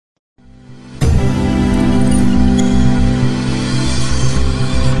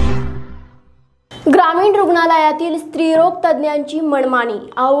ग्रामीण रुग्णालयातील स्त्रीरोग तज्ञांची मनमानी।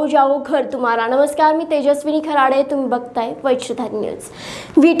 आओ जाओ घर तुम्हारा। नमस्कार, मी तेजस्विनी खराडे, तुम्ही बघताय वैश्यधारी न्यूज।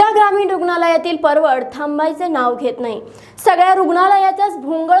 विटा ग्रामीण रुग्णालयातील परवड थांबायचे नाव घेत नाही। सगळ्या रुग्णालयाचाच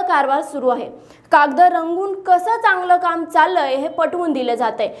भोंगळ कारभार सुरू आहे। कागद रंगून कसं चांगलं काम चाललंय हे पटवून दिले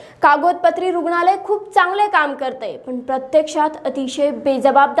जाते। कागदपत्री रुग्णालय खूप चांगले काम करते, पण प्रत्यक्षात अतिशय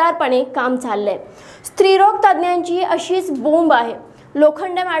बेजबाबदारपणे काम चाललंय। स्त्रीरोग तज्ञांची अशीच बोंब आहे।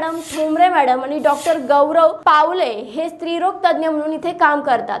 लोखंडे मॅडम, ठोंबरे मॅडम आणि डॉक्टर गौरव पावले हे स्त्रीरोग तज्ञ म्हणून इथे काम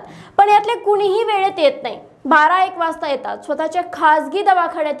करतात, पण यातले कुणीही वेळेत येत नाही। 12-1 वाजता येतात, स्वतःच्या खासगी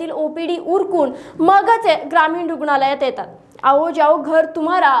दवाखान्यातील ओपीडी उरकून मगच ग्रामीण रुग्णालयात येतात। आओ जाओ घर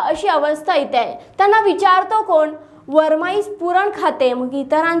तुम्हारा अशी अवस्था इथे आहे। त्यांना विचारतो कोण? वरमाईस पुरण खाते, मग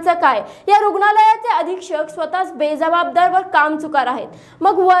इतरांचं काय? या रुग्णालयाचे अधीक्षक स्वतःच बेजबाबदार व कामचुकार आहेत,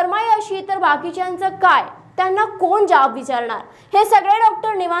 मग वरमाई अशी तर बाकीच्यांचं काय? त्यांना कोण जाब विचारणार? हे सगळे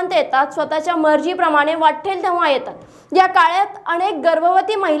डॉक्टर निवांत येतात, स्वतःच्या मर्जीप्रमाणे वाटेल तेव्हा येतात। या काळात अनेक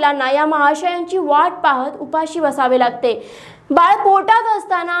गर्भवती महिलांना या महाशयांची वाट पाहत उपाशी बसावे लागते। बाळ पोटात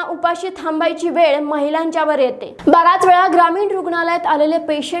असताना उपाशी थांबायची वेळ महिलांच्यावर येते। बराच वेळा ग्रामीण रुग्णालयात आलेले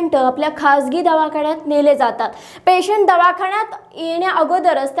पेशंट आपल्या खासगी दवाखान्यात नेले जातात। पेशंट दवाखान्यात येण्या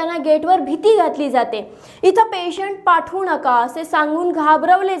अगोदरच त्यांना गेटवर भीती घातली जाते। इथं पेशंट पाठवू नका असे सांगून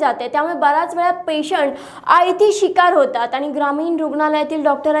घाबरवले जाते। त्यामुळे बराच वेळा पेशंट आयती शिकार होतात आणि ग्रामीण रुग्णालयातील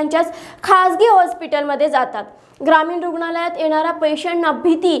डॉक्टरांच्याच खासगी हॉस्पिटलमध्ये जातात। ग्रामीण रुग्णालयात येणाऱ्या पेशंटना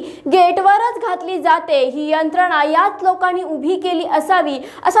भीती गेटवरच घातली जाते। ही यंत्रणा याच लोकांनी उभी केली असावी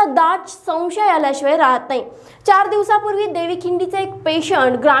असा दाट संशय आल्याशिवाय राहत नाही। 4 दिवसापूर्वी देवीखिंडीचे एक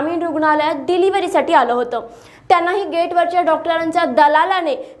पेशंट ग्रामीण रुग्णालयात डिलिव्हरीसाठी आलं होतं। त्यांनाही गेटवरच्या डॉक्टरांच्या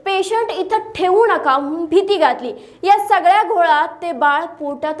दलालाने पेशंट इथं ठेवू नका म्हणून भीती घातली। या सगळ्या घोळात ते बाळ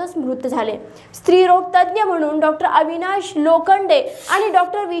पोटातच मृत झाले। स्त्रीरोग तज्ञ म्हणून डॉक्टर अविनाश लोखंडे आणि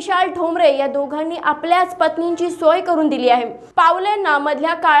डॉक्टर विशाल ठोंबरे या दोघांनी आपल्याच पत्नींची सोय करून दिली आहे। पावलेंना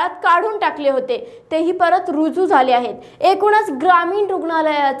मधल्या काळात काढून टाकले होते, तेही परत रुजू झाले आहेत। एकूणच ग्रामीण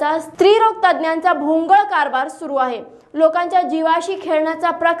रुग्णालयाचा स्त्रीरोग तज्ञांचा भोंगळ कारभार सुरू आहे। लोकांच्या जीवाशी खेळण्याचा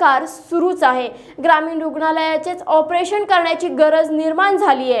प्रकार सुरूच आहे। ग्रामीण रुग्णालयाचेच ऑपरेशन करण्याची गरज निर्माण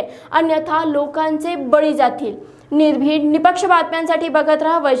झाली आहे, अन्यथा लोकांचे बळी जातील। निर्भीड निपक्ष बातम्यांसाठी बघत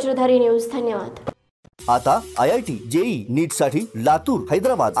रहा वज्रधारी न्यूज। धन्यवाद। आता IIT JEE नीट साठी लातूर,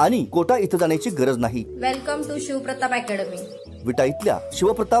 हैदराबाद आणि कोटा इथं जाण्याची गरज नाही। Welcome to Shivpratap academy. विटा इथल्या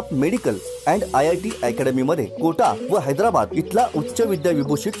Shivpratap medical and IIT academy मध्ये कोटा व हैदराबाद इथला उच्च विद्या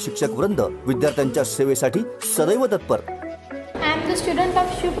विभूषित शिक्षक वृंद विद्यार्थ्यांच्या सेवेसाठी सदैव तत्पर। I am the student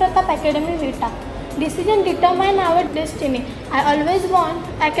of Shivpratap Academy Vita. Decision determine our destiny. I always want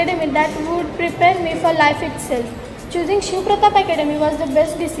academy that would prepare me for life itself. Choosing Shivpratap Academy was the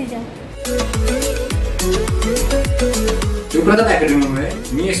best decision. Shivpratap अकॅडमीमुळे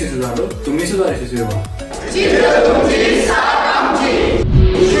मी यशस्वी झालो, तुम्ही सुद्धा यशस्वी व्हा।